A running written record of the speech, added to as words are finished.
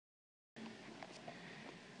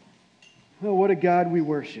Oh, what a God we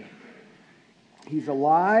worship. He's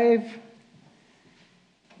alive.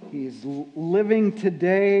 He's living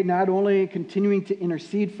today, not only continuing to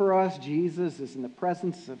intercede for us. Jesus is in the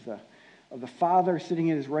presence of the Father sitting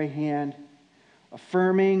at his right hand,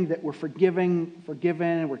 affirming that we're forgiven,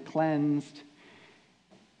 and we're cleansed.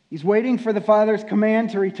 He's waiting for the Father's command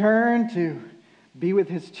to return to be with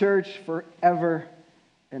his church forever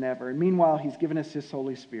and ever. And meanwhile, he's given us his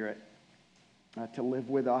Holy Spirit to live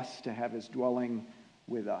with us, to have his dwelling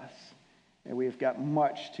with us. And we have got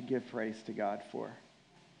much to give praise to God for.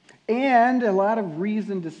 And a lot of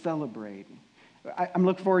reason to celebrate. I'm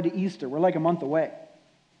looking forward to Easter. We're like a month away.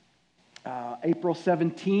 April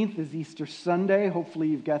 17th is Easter Sunday. Hopefully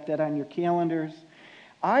you've got that on your calendars.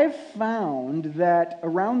 I've found that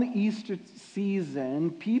around the Easter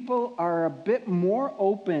season, people are a bit more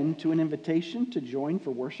open to an invitation to join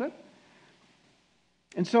for worship.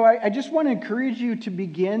 And so I just want to encourage you to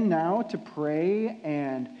begin now to pray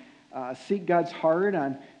and seek God's heart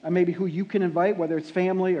on maybe who you can invite, whether it's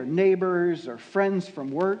family or neighbors or friends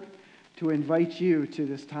from work, to invite you to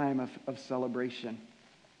this time of celebration.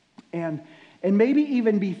 And maybe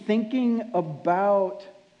even be thinking about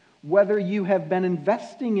whether you have been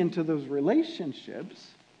investing into those relationships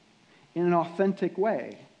in an authentic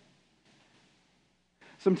way.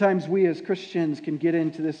 Sometimes we as Christians can get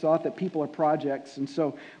into this thought that people are projects, and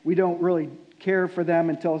so we don't really care for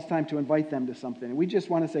them until it's time to invite them to something. And we just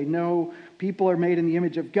want to say, no, people are made in the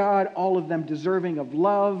image of God, all of them deserving of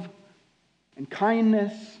love and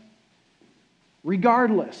kindness,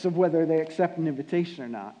 regardless of whether they accept an invitation or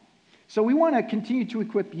not. So we want to continue to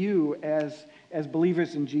equip you as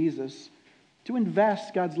believers in Jesus to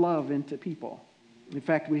invest God's love into people. In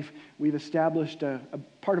fact, we've established a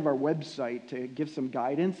part of our website to give some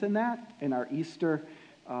guidance in that, in our Easter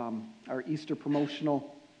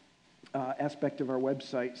promotional aspect of our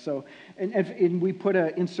website. So, and we put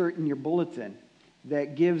an insert in your bulletin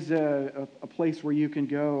that gives a place where you can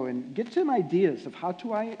go and get some ideas of how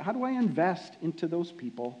do I invest into those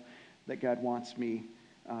people that God wants me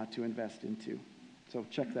to invest into. So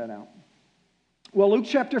check that out. Well, Luke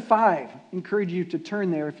chapter 5, encourage you to turn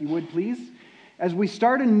there if you would, please. As we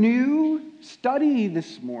start a new study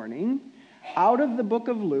this morning out of the book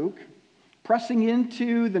of Luke, pressing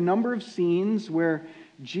into the number of scenes where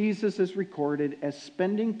Jesus is recorded as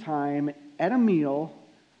spending time at a meal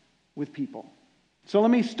with people. So let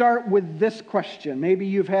me start with this question. Maybe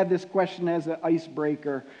you've had this question as an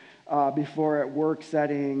icebreaker before at work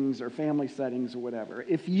settings or family settings or whatever.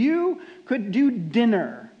 If you could do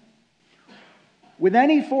dinner with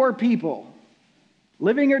any 4 people,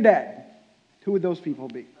 living or dead, who would those people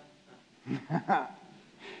be?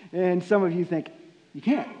 And some of you think, you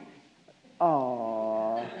can't.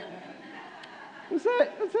 Aww. Was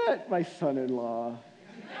that my son-in-law?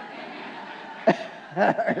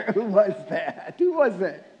 Who was that? Who was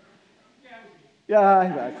it? Yeah, I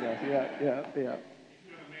thought so. Yeah.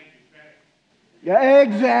 Yeah,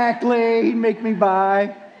 exactly. He'd make me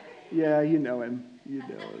buy. Yeah, you know him.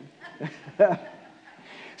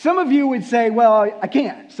 Some of you would say, well, I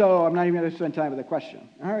can't, so I'm not even going to spend time with the question.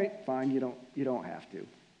 All right, fine, you don't have to.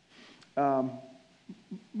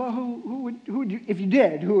 But who would you, if you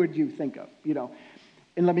did, who would you think of?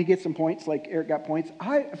 And let me get some points, like Eric got points.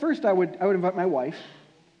 First, I would invite my wife,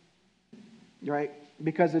 right?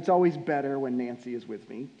 Because it's always better when Nancy is with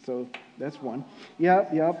me. So that's one.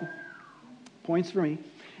 Yep. Points for me.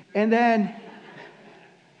 And then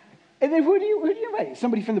who do you invite?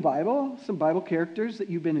 Somebody from the Bible? Some Bible characters that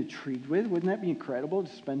you've been intrigued with? Wouldn't that be incredible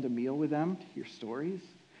to spend a meal with them, to hear stories?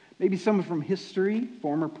 Maybe someone from history,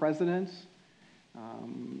 former presidents,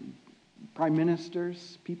 prime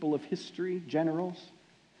ministers, people of history, generals.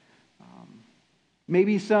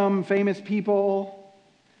 Maybe some famous people,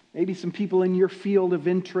 maybe some people in your field of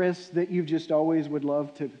interest that you just always would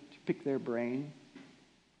love to pick their brain.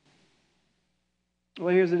 Well,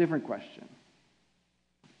 here's a different question.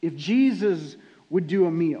 If Jesus would do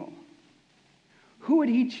a meal, who would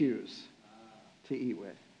he choose to eat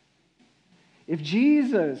with? If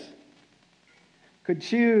Jesus could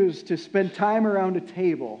choose to spend time around a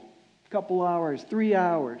table, a couple hours, 3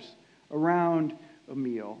 hours around a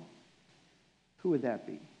meal, who would that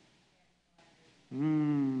be?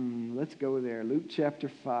 Let's go there. Luke chapter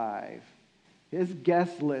 5. His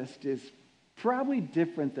guest list is probably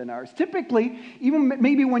different than ours. Typically, even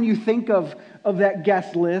maybe when you think of that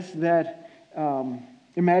guest list, that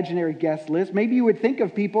imaginary guest list, maybe you would think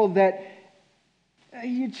of people that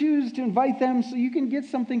you choose to invite them so you can get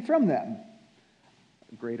something from them.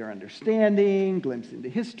 A greater understanding, glimpse into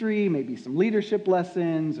history, maybe some leadership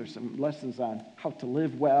lessons or some lessons on how to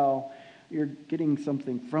live well. you're getting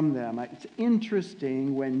something from them. It's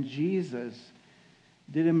interesting when Jesus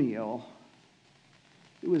did a meal,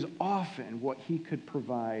 it was often what he could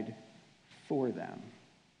provide for them.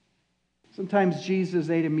 Sometimes Jesus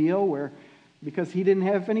ate a meal because he didn't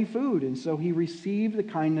have any food, and so he received the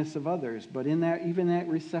kindness of others. But in that, even that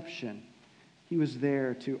reception, he was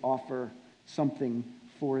there to offer something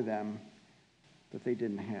for them that they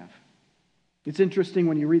didn't have. It's interesting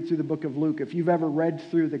when you read through the book of Luke, if you've ever read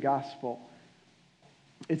through the gospel,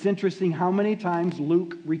 it's interesting how many times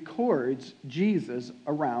Luke records Jesus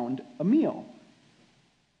around a meal.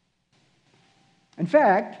 In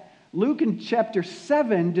fact, Luke in chapter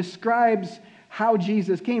 7 describes how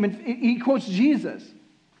Jesus came, and he quotes Jesus.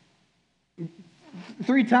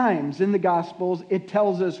 3 times in the Gospels, it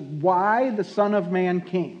tells us why the Son of Man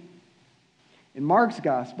came. In Mark's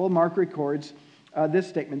Gospel, Mark records this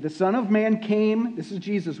statement: the Son of Man came, this is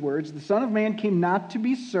Jesus' words, the Son of Man came not to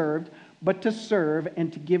be served, but to serve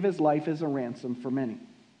and to give his life as a ransom for many.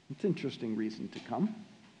 It's an interesting reason to come.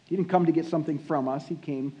 He didn't come to get something from us, he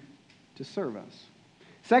came to serve us.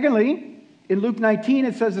 Secondly, in Luke 19,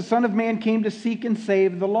 it says the Son of Man came to seek and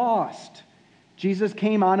save the lost. Jesus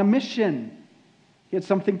came on a mission. He had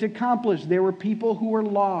something to accomplish. There were people who were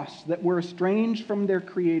lost, that were estranged from their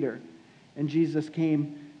Creator, and Jesus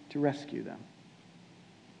came to rescue them.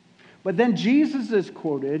 But then Jesus is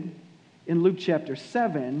quoted in Luke chapter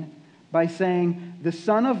 7 by saying, the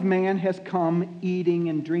Son of Man has come eating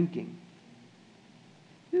and drinking.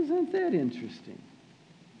 Isn't that interesting?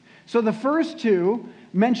 So the first two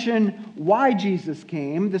mention why Jesus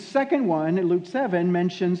came. The second one, in Luke 7,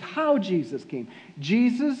 mentions how Jesus came.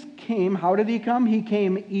 Jesus came, how did he come? He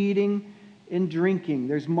came eating and drinking.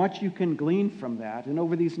 There's much you can glean from that. And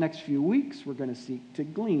over these next few weeks, we're going to seek to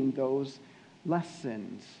glean those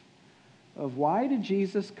lessons of why did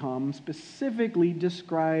Jesus come, specifically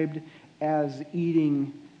described as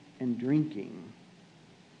eating and drinking.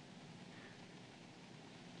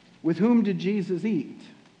 With whom did Jesus eat?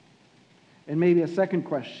 And maybe a second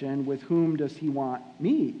question, with whom does he want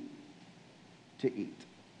me to eat?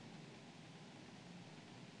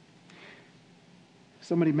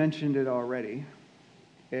 Somebody mentioned it already,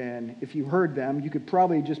 and if you heard them, you could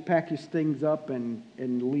probably just pack your things up and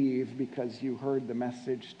leave because you heard the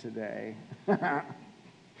message today. I'm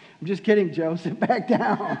just kidding, Joe. Sit back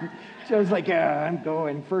down. Joe's like, yeah, I'm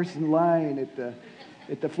going first in line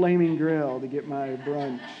at the Flaming Grill to get my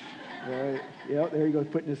brunch. Right? Yep, there he goes,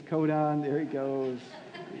 putting his coat on. There he goes.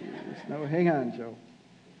 No, hang on, Joe.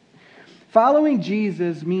 Following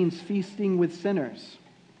Jesus means feasting with sinners.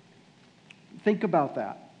 Think about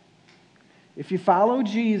that. If you follow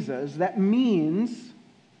Jesus, that means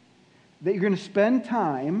that you're going to spend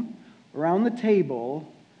time around the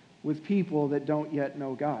table with people that don't yet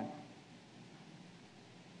know God.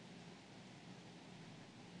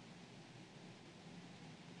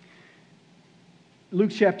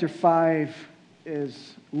 Luke chapter 5,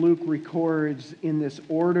 as Luke records in this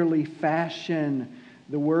orderly fashion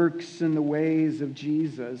the works and the ways of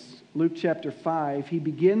Jesus, Luke chapter 5, he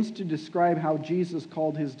begins to describe how Jesus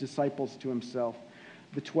called his disciples to himself,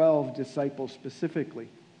 the 12 disciples specifically.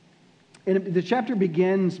 And the chapter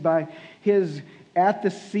begins by his at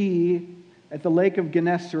the sea, at the lake of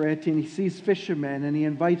Gennesaret, and he sees fishermen, and he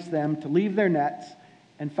invites them to leave their nets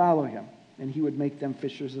and follow him. And he would make them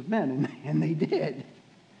fishers of men. And they did.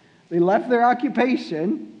 They left their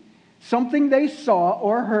occupation. Something they saw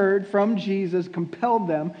or heard from Jesus compelled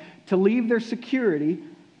them to leave their security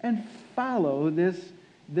and follow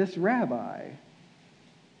this rabbi.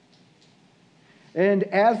 And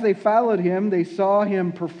as they followed him, they saw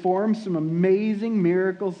him perform some amazing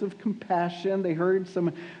miracles of compassion. They heard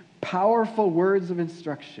some powerful words of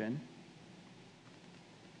instruction.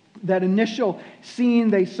 That initial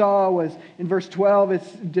scene they saw was in verse 12.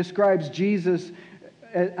 It describes Jesus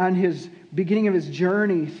on his beginning of his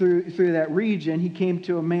journey through that region. He came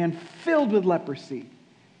to a man filled with leprosy,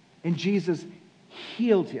 and Jesus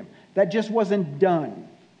healed him. That just wasn't done.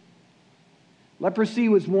 Leprosy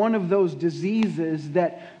was one of those diseases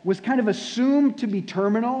that was kind of assumed to be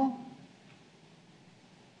terminal.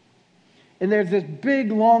 And there's this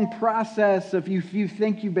big, long process of if you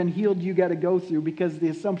think you've been healed, you got to go through, because the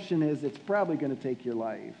assumption is it's probably going to take your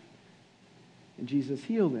life. And Jesus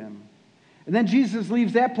healed him. And then Jesus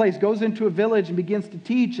leaves that place, goes into a village and begins to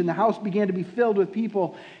teach, and the house began to be filled with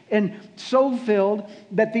people. And so filled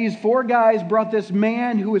that these 4 guys brought this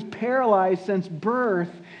man who was paralyzed since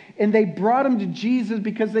birth, and they brought him to Jesus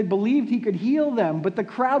because they believed he could heal them. But the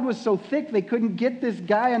crowd was so thick they couldn't get this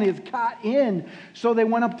guy on his cot in. So they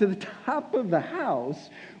went up to the top of the house,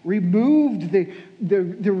 removed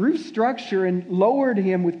the roof structure, and lowered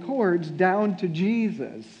him with cords down to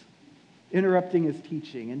Jesus, interrupting his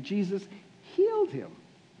teaching. And Jesus healed him.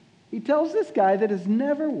 He tells this guy that has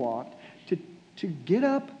never walked to get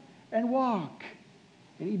up and walk.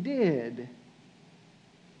 And he did.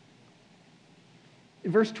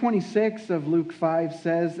 Verse 26 of Luke 5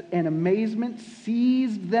 says, "And amazement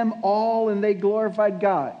seized them all, and they glorified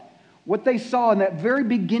God." What they saw in that very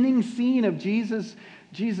beginning scene of Jesus'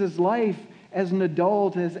 life as an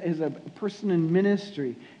adult, as a person in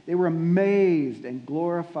ministry, they were amazed and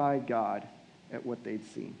glorified God at what they'd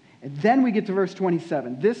seen. And then we get to verse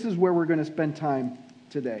 27. This is where we're going to spend time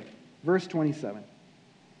today. Verse 27.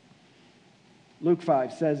 Luke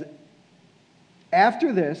 5 says,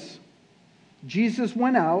 "After this, Jesus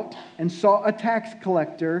went out and saw a tax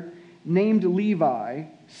collector named Levi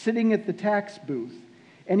sitting at the tax booth.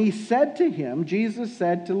 And he said to him," Jesus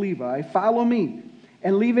said to Levi, "Follow me."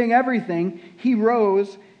 And leaving everything, he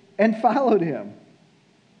rose and followed him.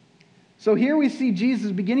 So here we see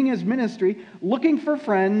Jesus beginning his ministry, looking for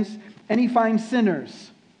friends, and he finds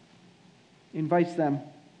sinners. He invites them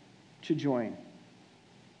to join.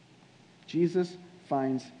 Jesus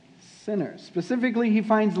finds sinners. Specifically, he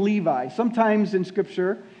finds Levi. Sometimes in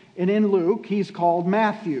Scripture and in Luke, he's called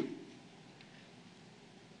Matthew.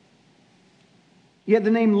 He had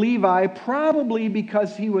the name Levi probably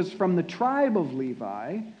because he was from the tribe of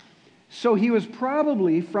Levi. So he was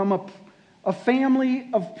probably from a family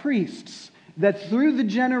of priests that through the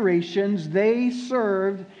generations they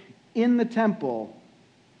served in the temple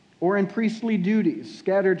or in priestly duties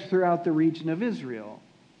scattered throughout the region of Israel.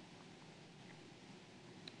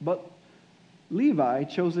 But Levi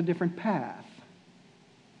chose a different path.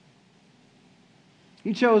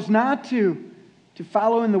 He chose not to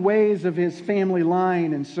follow in the ways of his family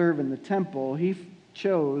line and serve in the temple. He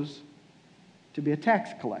chose to be a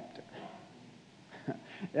tax collector.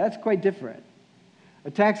 That's quite different.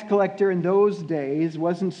 A tax collector in those days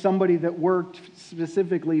wasn't somebody that worked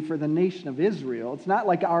specifically for the nation of Israel. It's not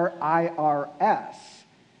like our IRS.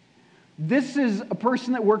 This is a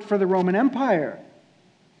person that worked for the Roman Empire.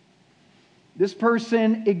 This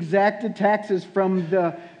person exacted taxes from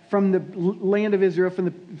the land of Israel,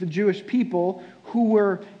 from the Jewish people who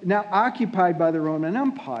were now occupied by the Roman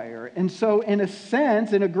Empire. And so in a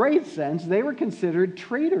sense, in a great sense, they were considered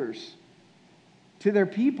traitors to their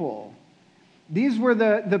people. These were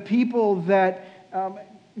the people that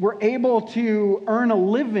were able to earn a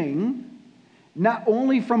living not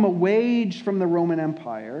only from a wage from the Roman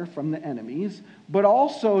Empire, from the enemies, but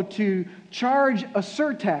also to charge a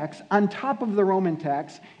surtax on top of the Roman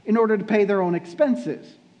tax in order to pay their own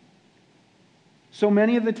expenses. So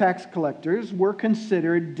many of the tax collectors were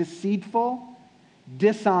considered deceitful,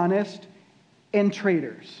 dishonest, and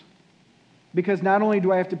traitors. Because not only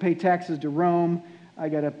do I have to pay taxes to Rome, I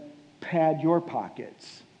got to pad your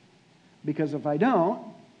pockets. Because if I don't,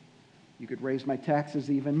 you could raise my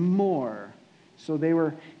taxes even more. So they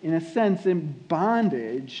were, in a sense, in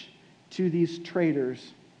bondage to these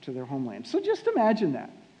traitors to their homeland. So just imagine that.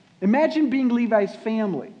 Imagine being Levi's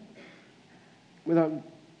family with a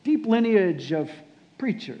deep lineage of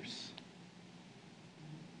preachers.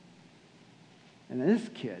 And this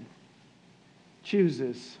kid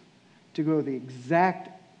chooses to go the exact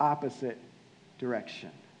opposite direction.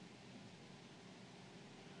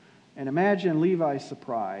 And imagine Levi's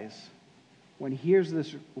surprise when he hears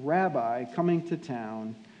this rabbi coming to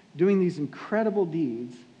town, doing these incredible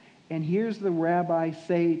deeds, and hears the rabbi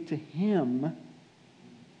say to him,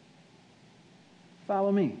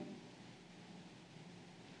 "Follow me."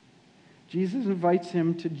 Jesus invites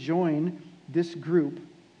him to join this group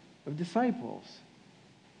of disciples.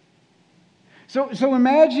 So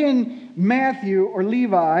imagine Matthew or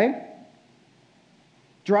Levi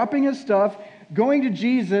dropping his stuff, going to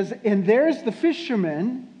Jesus, and there's the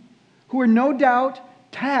fishermen who are no doubt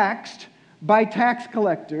taxed by tax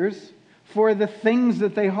collectors for the things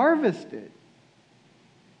that they harvested.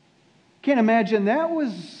 Can't imagine that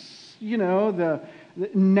was, the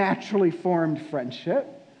naturally formed friendship.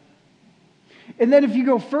 And then if you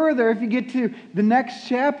go further, if you get to the next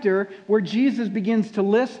chapter where Jesus begins to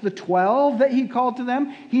list the 12 that he called to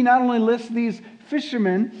them, he not only lists these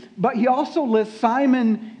fishermen, but he also lists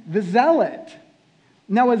Simon the Zealot.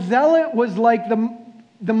 Now a zealot was like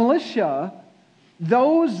the militia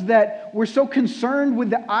Those that were so concerned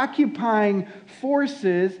with the occupying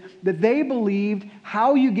forces that they believed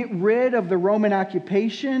how you get rid of the Roman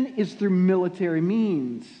occupation is through military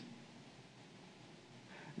means.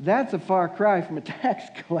 That's a far cry from a tax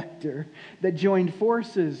collector that joined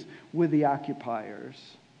forces with the occupiers.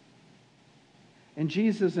 And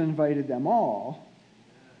Jesus invited them all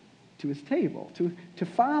to his table, to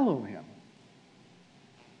follow him.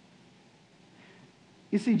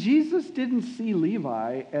 You see, Jesus didn't see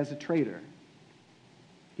Levi as a traitor.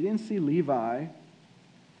 He didn't see Levi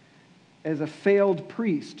as a failed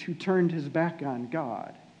priest who turned his back on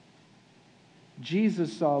God.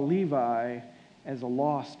 Jesus saw Levi as a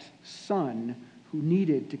lost son who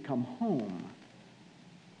needed to come home.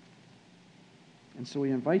 And so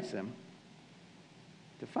he invites him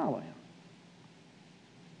to follow him.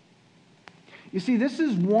 You see, this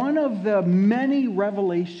is one of the many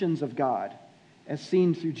revelations of God as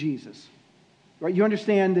seen through Jesus. Right? You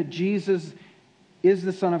understand that Jesus is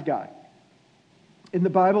the Son of God. And the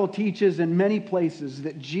Bible teaches in many places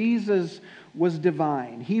that Jesus was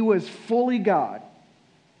divine. He was fully God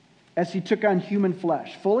as he took on human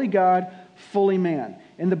flesh. Fully God, fully man.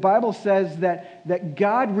 And the Bible says that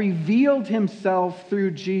God revealed himself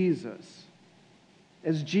through Jesus.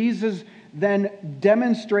 As Jesus then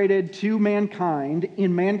demonstrated to mankind,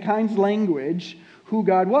 in mankind's language, who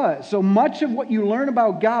God was. So much of what you learn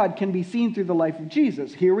about God can be seen through the life of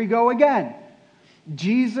Jesus. Here we go again.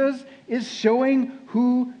 Jesus is showing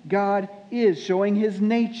who God is, showing his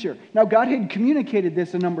nature. Now, God had communicated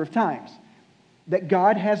this a number of times, that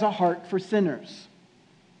God has a heart for sinners.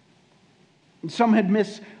 And some had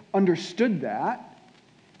misunderstood that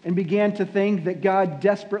and began to think that God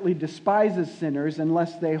desperately despises sinners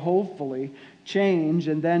unless they hopefully change,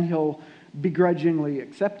 and then he'll begrudgingly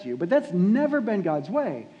accept you. But that's never been God's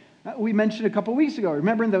way. We mentioned a couple weeks ago.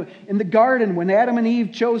 Remember in the garden when Adam and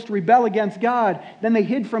Eve chose to rebel against God, then they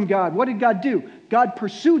hid from God. What did God do? God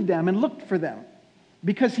pursued them and looked for them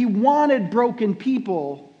because he wanted broken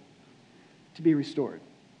people to be restored.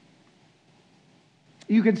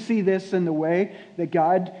 You can see this in the way that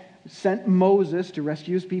God sent Moses to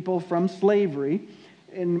rescue his people from slavery.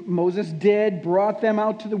 And Moses brought them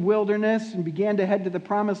out to the wilderness and began to head to the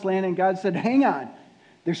promised land. And God said, hang on,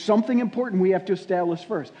 there's something important we have to establish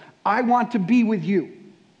first. I want to be with you.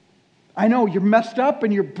 I know you're messed up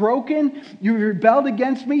and you're broken. You rebelled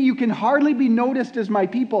against me. You can hardly be noticed as my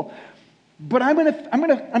people. But I'm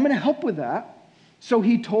gonna help with that. So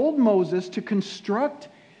he told Moses to construct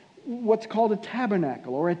what's called a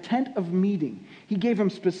tabernacle or a tent of meeting. He gave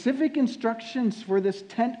him specific instructions for this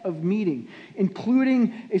tent of meeting,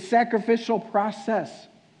 including a sacrificial process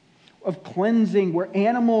of cleansing where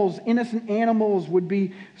innocent animals would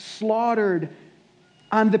be slaughtered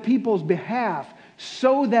on the people's behalf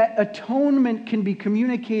so that atonement can be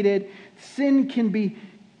communicated, sin can be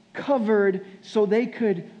covered so they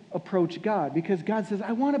could approach God. Because God says,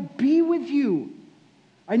 I want to be with you.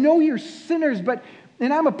 I know you're sinners,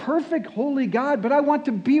 and I'm a perfect, holy God, but I want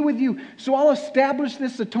to be with you. So I'll establish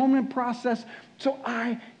this atonement process so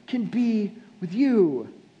I can be with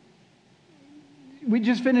you. We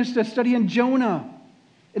just finished a study on Jonah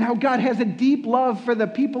and how God has a deep love for the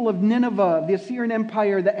people of Nineveh, the Assyrian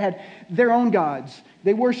Empire that had their own gods.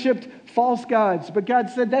 They worshipped false gods, but God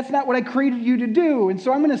said, that's not what I created you to do. And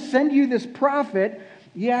so I'm going to send you this prophet.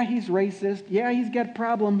 Yeah, he's racist. Yeah, he's got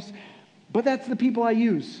problems, but that's the people I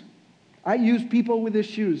use. I use people with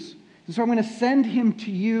issues. And so I'm going to send him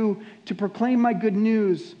to you to proclaim my good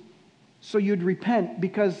news so you'd repent.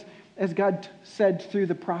 Because as God said through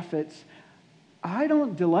the prophets, I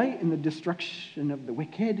don't delight in the destruction of the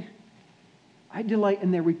wicked. I delight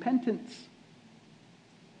in their repentance.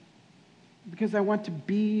 Because I want to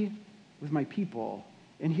be with my people.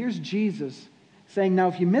 And here's Jesus saying, now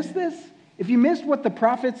if you missed this, if you missed what the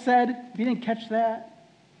prophet said, if you didn't catch that,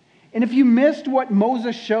 and if you missed what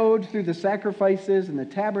Moses showed through the sacrifices and the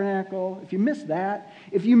tabernacle, if you missed that,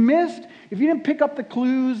 if you didn't pick up the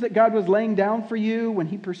clues that God was laying down for you when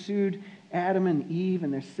he pursued Adam and Eve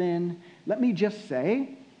and their sin, let me just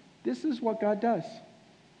say, this is what God does.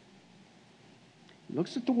 He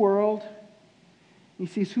looks at the world, he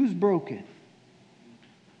sees who's broken.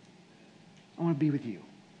 I want to be with you.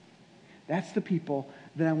 That's the people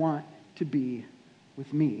that I want to be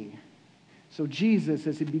with me. So Jesus,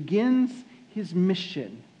 as he begins his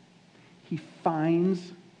mission, he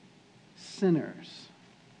finds sinners.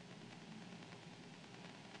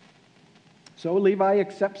 So Levi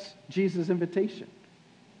accepts Jesus' invitation.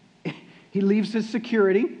 He leaves his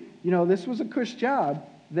security. You know, this was a cush job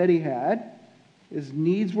that he had. His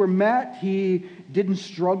needs were met. He didn't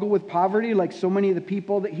struggle with poverty like so many of the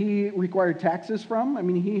people that he required taxes from. I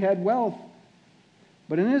mean, he had wealth.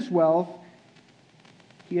 But in his wealth,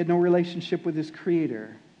 he had no relationship with his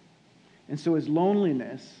Creator. And so his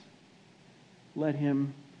loneliness led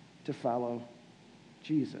him to follow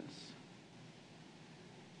Jesus.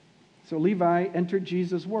 So Levi entered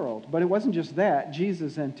Jesus' world. But it wasn't just that.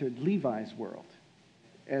 Jesus entered Levi's world,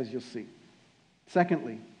 as you'll see.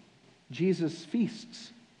 Secondly, Jesus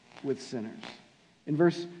feasts with sinners. In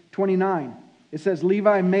verse 29, it says,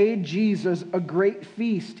 Levi made Jesus a great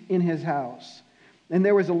feast in his house. And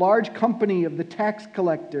there was a large company of the tax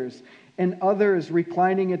collectors and others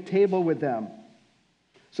reclining at table with them.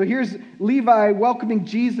 So here's Levi welcoming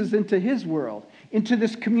Jesus into his world, into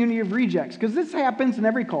this community of rejects. Because this happens in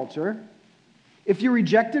every culture. If you're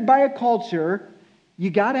rejected by a culture, you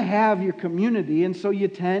got to have your community, and so you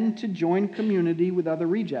tend to join community with other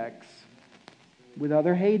rejects, with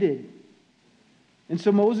other hated. And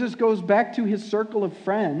so Moses goes back to his circle of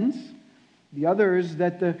friends, the others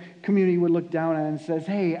that the community would look down on, and says,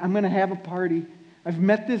 hey, I'm going to have a party. I've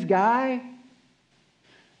met this guy,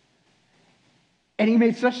 and he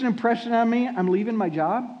made such an impression on me, I'm leaving my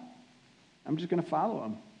job. I'm just going to follow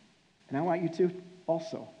him. And I want you to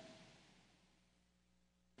also.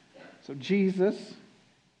 So Jesus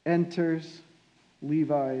enters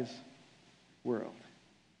Levi's world.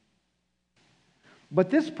 But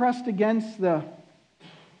this pressed against the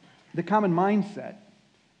common mindset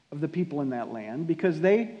of the people in that land, because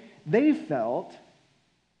they felt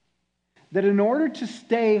that in order to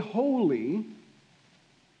stay holy,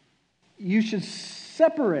 you should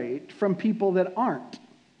separate from people that aren't.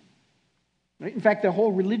 Right? In fact, the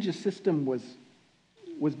whole religious system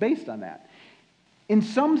was based on that. In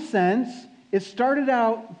some sense, it started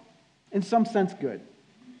out, in some sense, good.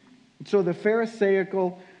 So the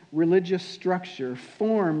Pharisaical religious structure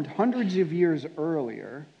formed hundreds of years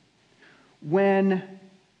earlier when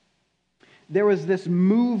there was this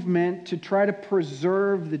movement to try to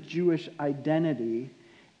preserve the Jewish identity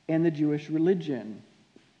and the Jewish religion.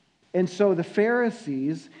 And so the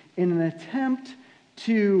Pharisees, in an attempt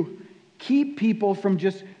to keep people from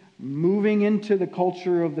just moving into the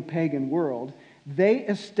culture of the pagan world, they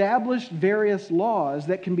established various laws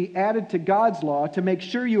that can be added to God's law to make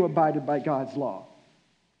sure you abided by God's law.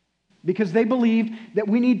 Because they believed that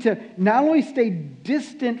we need to not only stay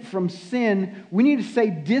distant from sin, we need to stay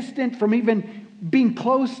distant from even being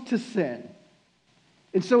close to sin.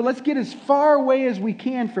 And so let's get as far away as we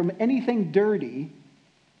can from anything dirty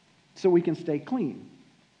so we can stay clean.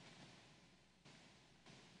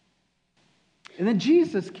 And then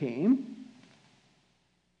Jesus came,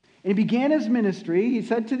 and he began his ministry. He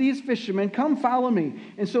said to these fishermen, come follow me.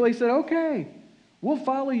 And so they said, okay, we'll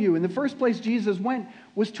follow you. And the first place Jesus went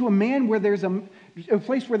was to a man where there's a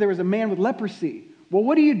place where there was a man with leprosy. Well,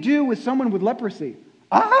 what do you do with someone with leprosy?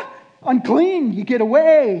 Unclean, you get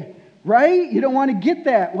away, right? You don't want to get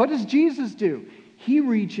that. What does Jesus do? He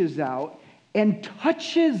reaches out and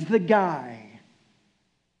touches the guy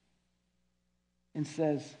and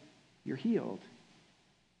says, you're healed.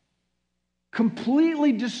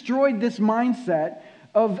 Completely destroyed this mindset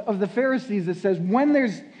of the Pharisees that says, when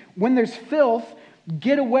there's filth,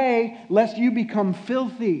 get away lest you become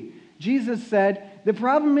filthy. Jesus said, the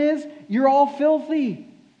problem is you're all filthy.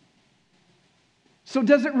 So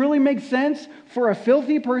does it really make sense for a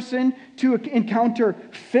filthy person to encounter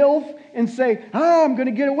filth and say, I'm going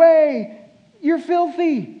to get away? You're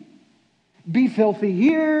filthy. Be filthy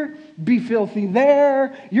here, be filthy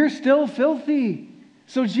there. You're still filthy.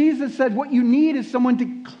 So Jesus said, what you need is someone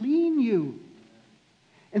to clean you.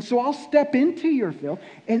 And so I'll step into your filth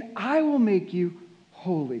and I will make you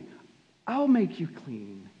holy. I'll make you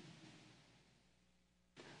clean.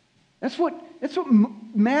 That's what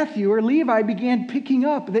Matthew or Levi began picking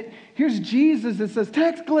up. That here's Jesus that says,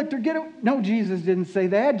 tax collector, get away. No, Jesus didn't say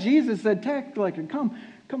that. Jesus said, tax collector, come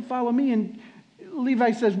follow me. And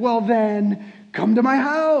Levi says, well then, come to my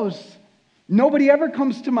house. Nobody ever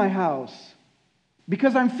comes to my house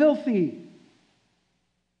because I'm filthy.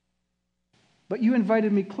 But you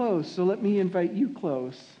invited me close, so let me invite you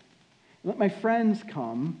close. Let my friends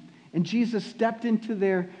come. And Jesus stepped to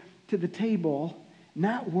the table,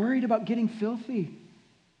 not worried about getting filthy,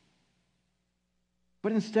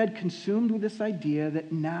 but instead consumed with this idea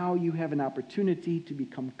that now you have an opportunity to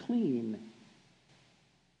become clean.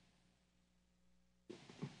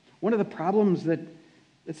 One of the problems that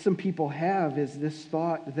some people have is this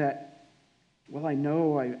thought that, well, I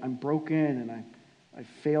know I'm broken and I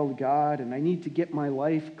failed God and I need to get my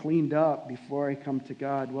life cleaned up before I come to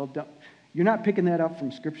God. Well, you're not picking that up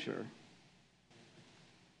from Scripture.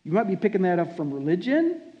 You might be picking that up from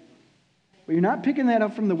religion, but you're not picking that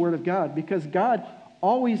up from the Word of God, because God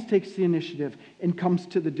always takes the initiative and comes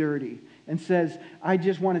to the dirty and says, I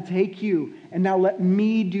just want to take you, and now let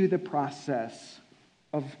me do the process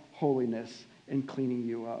of holiness and cleaning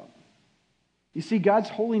you up. You see, God's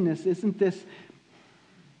holiness isn't this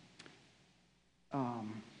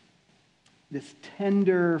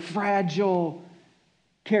tender, fragile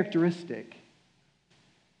characteristic.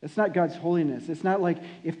 It's not God's holiness. It's not like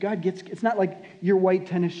it's not like your white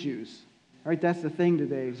tennis shoes. All right, that's the thing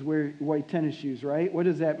today, is wear white tennis shoes, right? What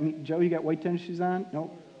does that mean? Joe, you got white tennis shoes on?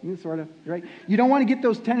 No, sort of, right? You don't want to get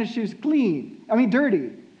those tennis shoes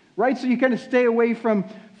dirty, right? So you kind of stay away from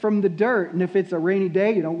the dirt. And if it's a rainy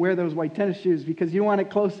day, you don't wear those white tennis shoes because you want it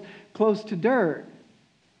close to dirt.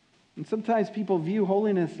 And sometimes people view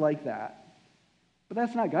holiness like that. But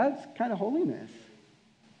that's not God's kind of holiness.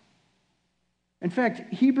 In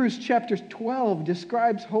fact, Hebrews chapter 12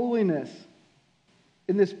 describes holiness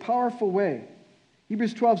in this powerful way.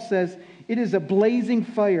 Hebrews 12 says, it is a blazing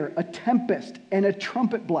fire, a tempest, and a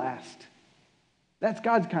trumpet blast. That's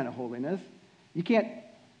God's kind of holiness. You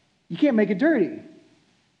can't make it dirty.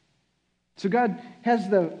 So God has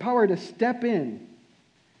the power to step in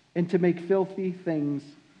and to make filthy things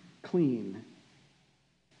clean.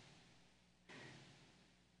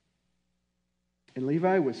 And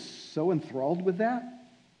Levi was so enthralled with that,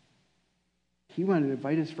 he wanted to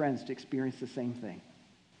invite his friends to experience the same thing.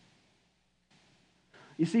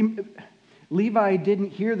 You see, Levi didn't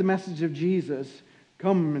hear the message of Jesus,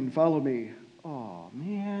 come and follow me. Oh,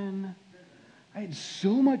 man, I had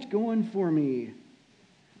so much going for me.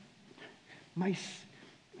 My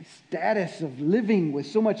status of living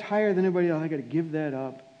was so much higher than everybody else. I got to give that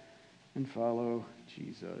up and follow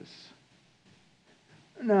Jesus.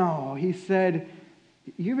 No, he said,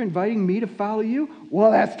 you're inviting me to follow you?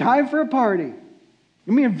 Well, that's time for a party.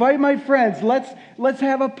 Let me invite my friends. Let's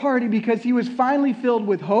have a party, because he was finally filled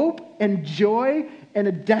with hope and joy and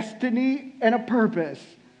a destiny and a purpose.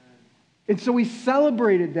 And so he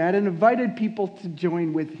celebrated that and invited people to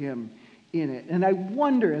join with him in it. And I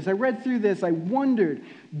wonder, as I read through this, I wondered,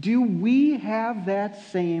 do we have that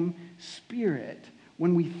same spirit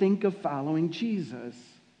when we think of following Jesus?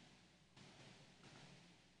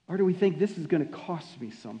 Or do we think this is going to cost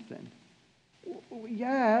me something?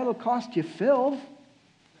 Yeah, it'll cost you filth.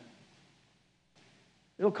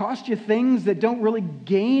 It'll cost you things that don't really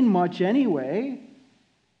gain much anyway.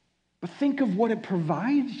 But think of what it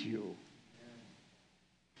provides you.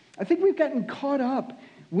 I think we've gotten caught up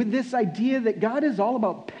with this idea that God is all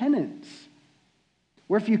about penance.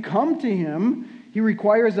 Where if you come to him, he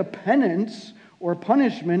requires a penance or a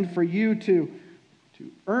punishment for you to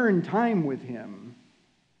earn time with him.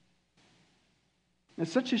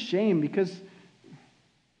 It's such a shame, because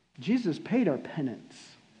Jesus paid our penance.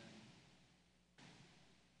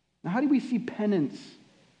 Now, how do we see penance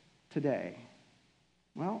today?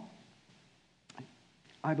 Well,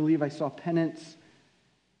 I believe I saw penance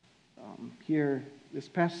here this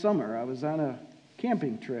past summer. I was on a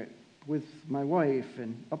camping trip with my wife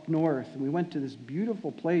and up north, and we went to this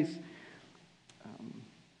beautiful place. I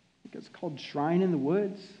think it's called Shrine in the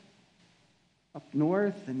Woods up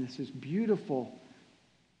north, and this beautiful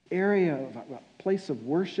area of a place of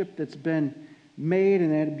worship that's been made,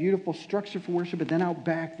 and they had a beautiful structure for worship. But then out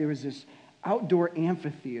back there was this outdoor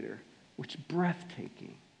amphitheater, which is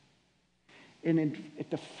breathtaking. And at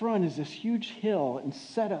the front is this huge hill, and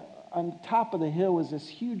set up on top of the hill was this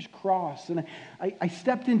huge cross. And I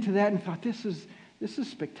stepped into that and thought, this is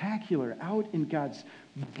spectacular. Out in God's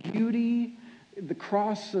beauty, the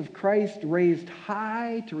cross of Christ raised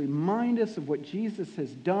high to remind us of what Jesus has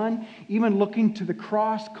done. Even looking to the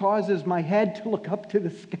cross causes my head to look up to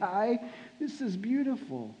the sky. This is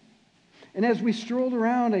beautiful. And as we strolled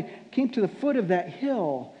around, I came to the foot of that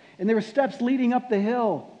hill, and there were steps leading up the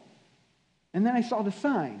hill. And then I saw the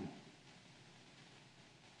sign.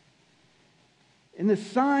 And the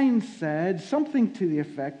sign said something to the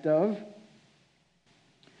effect of,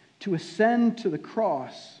 to ascend to the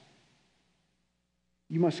cross,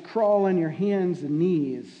 you must crawl on your hands and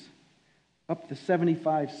knees up the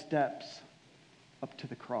 75 steps up to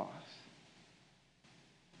the cross.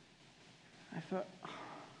 I thought,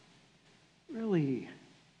 really?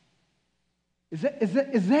 Is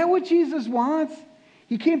that what Jesus wants?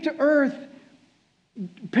 He came to earth,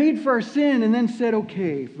 paid for our sin, and then said,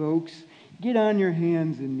 okay, folks, get on your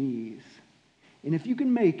hands and knees. And if you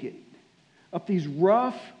can make it up these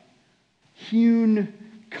rough, hewn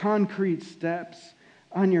concrete steps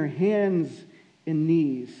on your hands and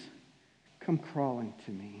knees, come crawling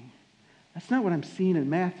to me. That's not what I'm seeing in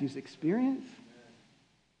Matthew's experience.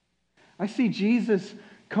 I see Jesus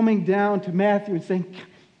coming down to Matthew and saying,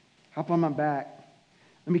 hop on my back.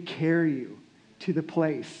 Let me carry you to the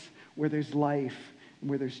place where there's life and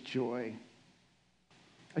where there's joy.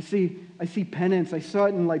 I see penance. I saw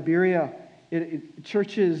it in Liberia.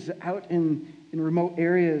 Churches out in remote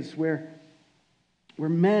areas where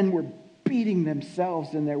men were beating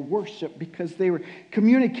themselves in their worship because they were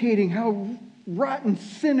communicating how rotten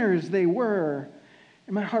sinners they were.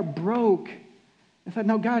 And my heart broke. I thought,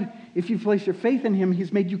 no, God, if you place your faith in him,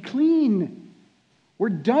 he's made you clean. We're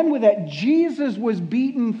done with that. Jesus was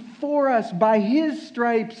beaten for us. By his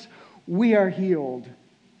stripes, we are healed.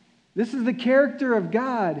 This is the character of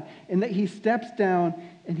God, in that he steps down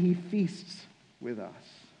and he feasts with us.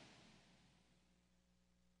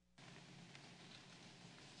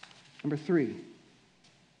 Number 3,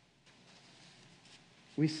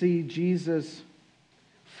 we see Jesus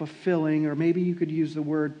fulfilling, or maybe you could use the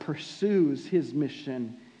word pursues, his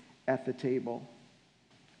mission at the table.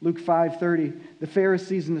 Luke 5:30, the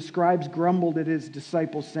Pharisees and the scribes grumbled at his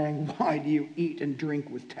disciples, saying, "Why do you eat and drink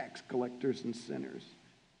with tax collectors and sinners?"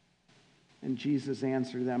 And Jesus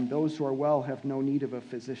answered them, "Those who are well have no need of a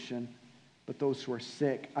physician, but those who are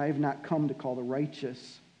sick. I have not come to call the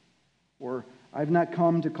righteous, or I've not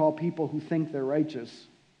come to call people who think they're righteous,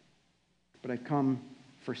 but I've come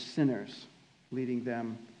for sinners, leading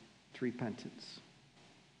them to repentance."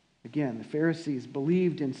 Again, the Pharisees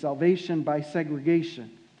believed in salvation by segregation.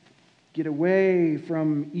 Get away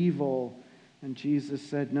from evil. And Jesus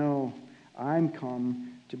said, no, I'm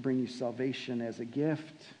come to bring you salvation as a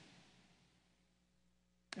gift.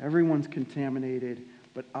 Everyone's contaminated,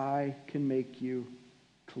 but I can make you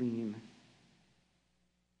clean.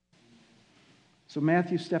 So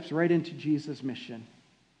Matthew steps right into Jesus' mission.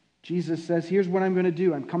 Jesus says, here's what I'm going to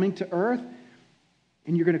do. I'm coming to earth,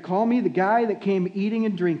 and you're going to call me the guy that came eating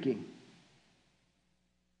and drinking.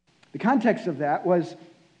 The context of that was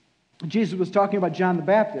Jesus was talking about John the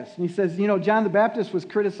Baptist. And he says, John the Baptist was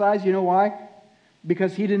criticized. You know why?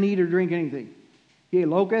 Because he didn't eat or drink anything. He ate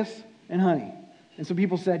locusts and honey. And so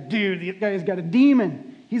people said, dude, this guy's got a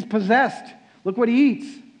demon. He's possessed. Look what he eats.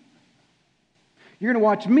 You're going to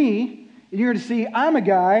watch me, and you're going to see I'm a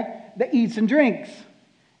guy that eats and drinks.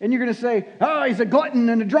 And you're going to say, oh, he's a glutton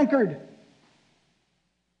and a drunkard.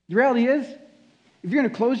 The reality is, if you're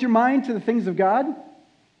going to close your mind to the things of God,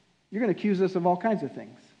 you're going to accuse us of all kinds of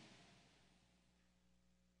things.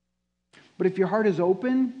 But if your heart is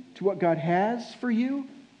open to what God has for you,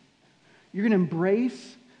 you're going to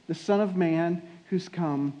embrace the Son of Man who's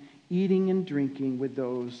come eating and drinking with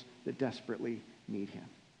those that desperately need him.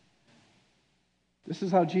 This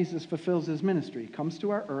is how Jesus fulfills his ministry. He comes to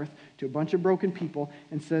our earth, to a bunch of broken people,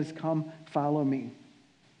 and says, come, follow me,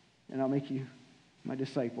 and I'll make you my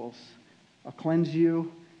disciples. I'll cleanse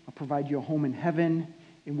you. I'll provide you a home in heaven,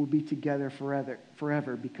 and we'll be together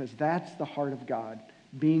forever, because that's the heart of God,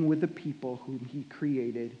 being with the people whom he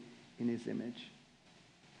created in his image.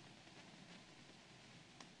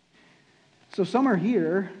 So some are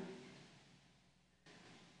here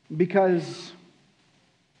because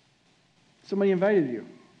somebody invited you.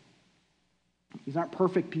 These aren't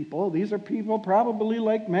perfect people. These are people probably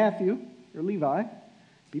like Matthew or Levi,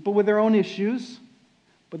 people with their own issues,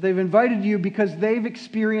 but they've invited you because they've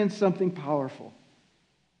experienced something powerful.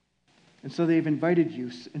 And so they've invited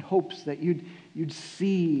you in hopes that you'd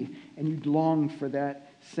see and you'd long for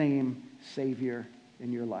that same Savior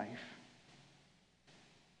in your life.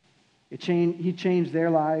 He changed their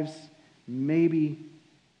lives. Maybe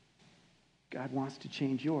God wants to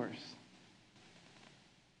change yours.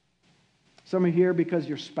 Some are here because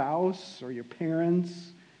your spouse or your parents.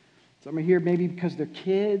 Some are here maybe because their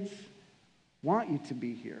kids want you to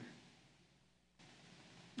be here.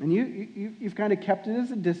 And you've kind of kept it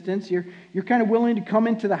as a distance. You're kind of willing to come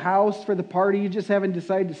into the house for the party. You just haven't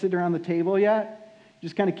decided to sit around the table yet.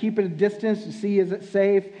 Just kind of keep it a distance to see, is it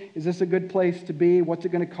safe? Is this a good place to be? What's it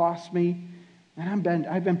going to cost me? And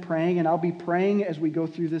I've been praying, and I'll be praying as we go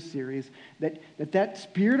through this series, that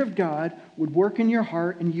Spirit of God would work in your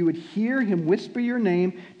heart, and you would hear him whisper your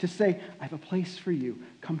name to say, I have a place for you.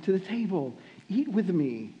 Come to the table. Eat with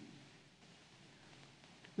me.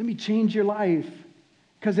 Let me change your life,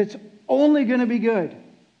 because it's only going to be good.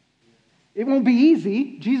 It won't be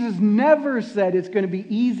easy. Jesus never said it's going to be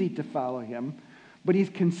easy to follow him, but he's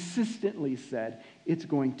consistently said it's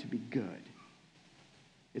going to be good.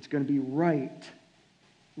 It's going to be right.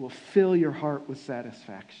 It will fill your heart with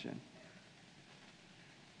satisfaction.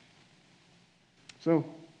 So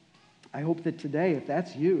I hope that today, if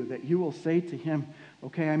that's you, that you will say to him,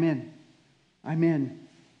 okay, I'm in.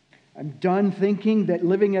 I'm done thinking that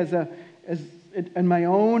living as in my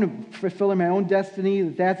own, fulfilling my own destiny,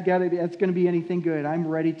 that's going to be anything good. I'm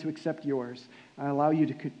ready to accept yours. I allow you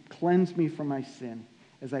to cleanse me from my sin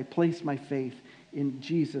as I place my faith in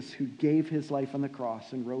Jesus, who gave his life on the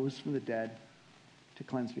cross and rose from the dead to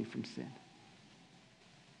cleanse me from sin.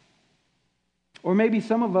 Or maybe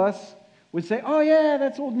some of us would say, oh yeah,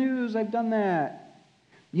 that's old news, I've done that.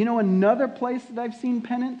 You know, another place that I've seen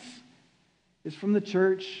penance is from the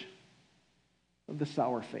church of the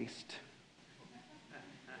sour-faced.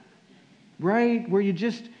 Right? Where you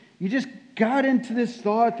just got into this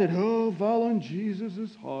thought that, oh, following Jesus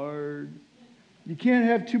is hard. You can't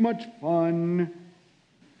have too much fun.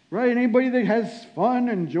 Right? Anybody that has fun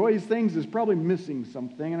and enjoys things is probably missing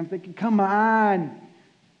something. And I'm thinking, come on.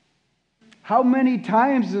 How many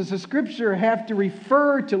times does the scripture have to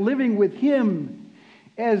refer to living with him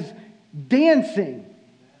as dancing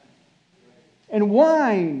and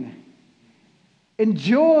wine and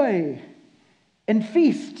joy and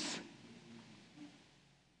feasts?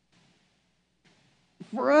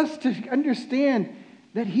 For us to understand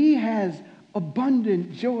that he has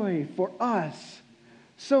abundant joy for us.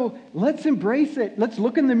 So let's embrace it. Let's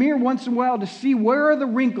look in the mirror once in a while to see, where are the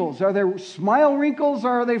wrinkles? Are there smile wrinkles or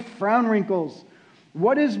are they frown wrinkles?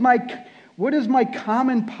 What is my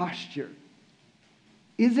common posture?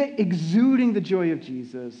 Is it exuding the joy of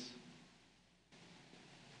Jesus?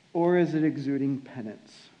 Or is it exuding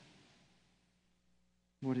penance?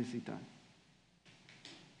 What has he done?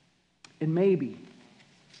 And maybe,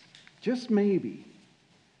 just maybe,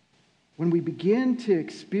 when we begin to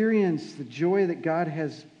experience the joy that God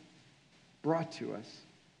has brought to us,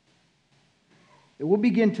 that we'll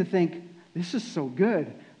begin to think, this is so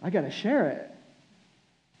good, I got to share it.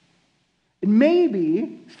 And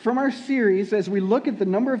maybe from our series, as we look at the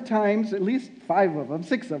number of times, at least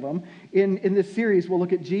 6 of them, in this series, we'll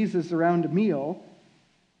look at Jesus around a meal.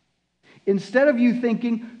 Instead of you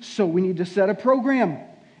thinking, so we need to set a program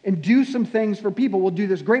and do some things for people. We'll do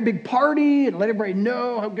this great big party and let everybody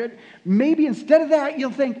know how good. Maybe instead of that, you'll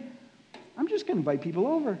think, I'm just going to invite people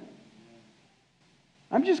over.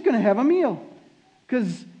 I'm just going to have a meal.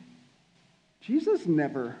 Because Jesus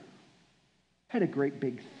never had a great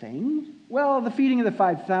big thing. Well, the feeding of the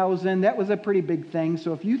 5,000, that was a pretty big thing.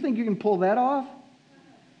 So if you think you can pull that off,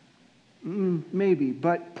 maybe,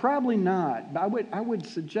 but probably not. I would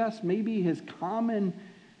suggest maybe his common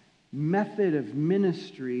method of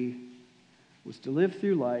ministry was to live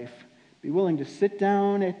through life, be willing to sit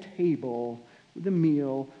down at table with a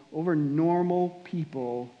meal over normal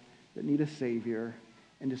people that need a Savior,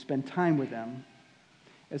 and to spend time with them.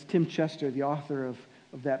 As Tim Chester, the author of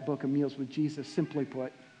that book, A Meals with Jesus, simply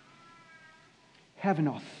put, have an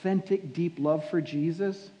authentic, deep love for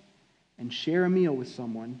Jesus and share a meal with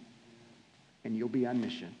someone, and you'll be on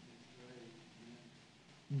mission.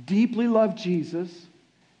 Deeply love Jesus.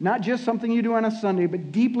 Not just something you do on a Sunday,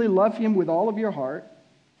 but deeply love him with all of your heart.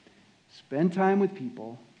 Spend time with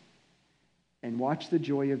people and watch the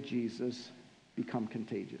joy of Jesus become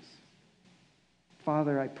contagious.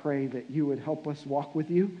 Father, I pray that you would help us walk with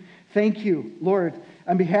you. Thank you, Lord,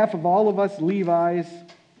 on behalf of all of us Levi's,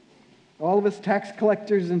 all of us tax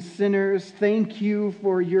collectors and sinners, thank you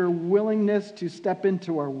for your willingness to step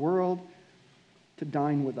into our world, to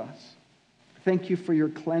dine with us. Thank you for your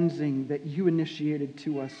cleansing that you initiated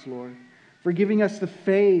to us, Lord, for giving us the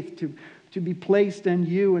faith to be placed in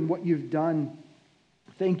you and what you've done.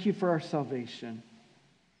 Thank you for our salvation.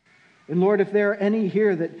 And Lord, if there are any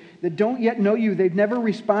here that don't yet know you, they've never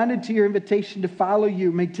responded to your invitation to follow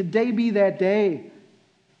you, may today be that day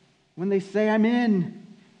when they say, I'm in.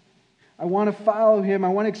 I want to follow him. I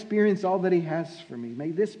want to experience all that he has for me.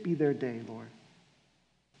 May this be their day, Lord.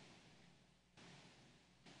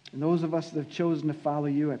 And those of us that have chosen to follow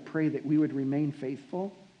you, I pray that we would remain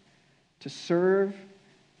faithful to serve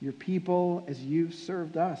your people as you've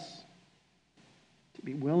served us, to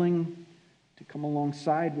be willing to come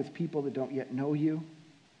alongside with people that don't yet know you,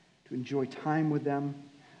 to enjoy time with them,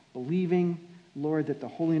 believing, Lord, that the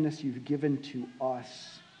holiness you've given to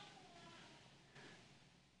us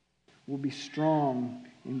will be strong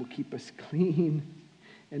and will keep us clean.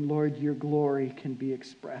 And Lord, your glory can be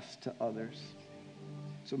expressed to others.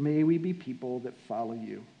 So may we be people that follow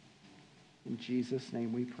you. In Jesus'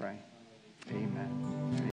 name we pray.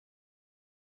 Amen.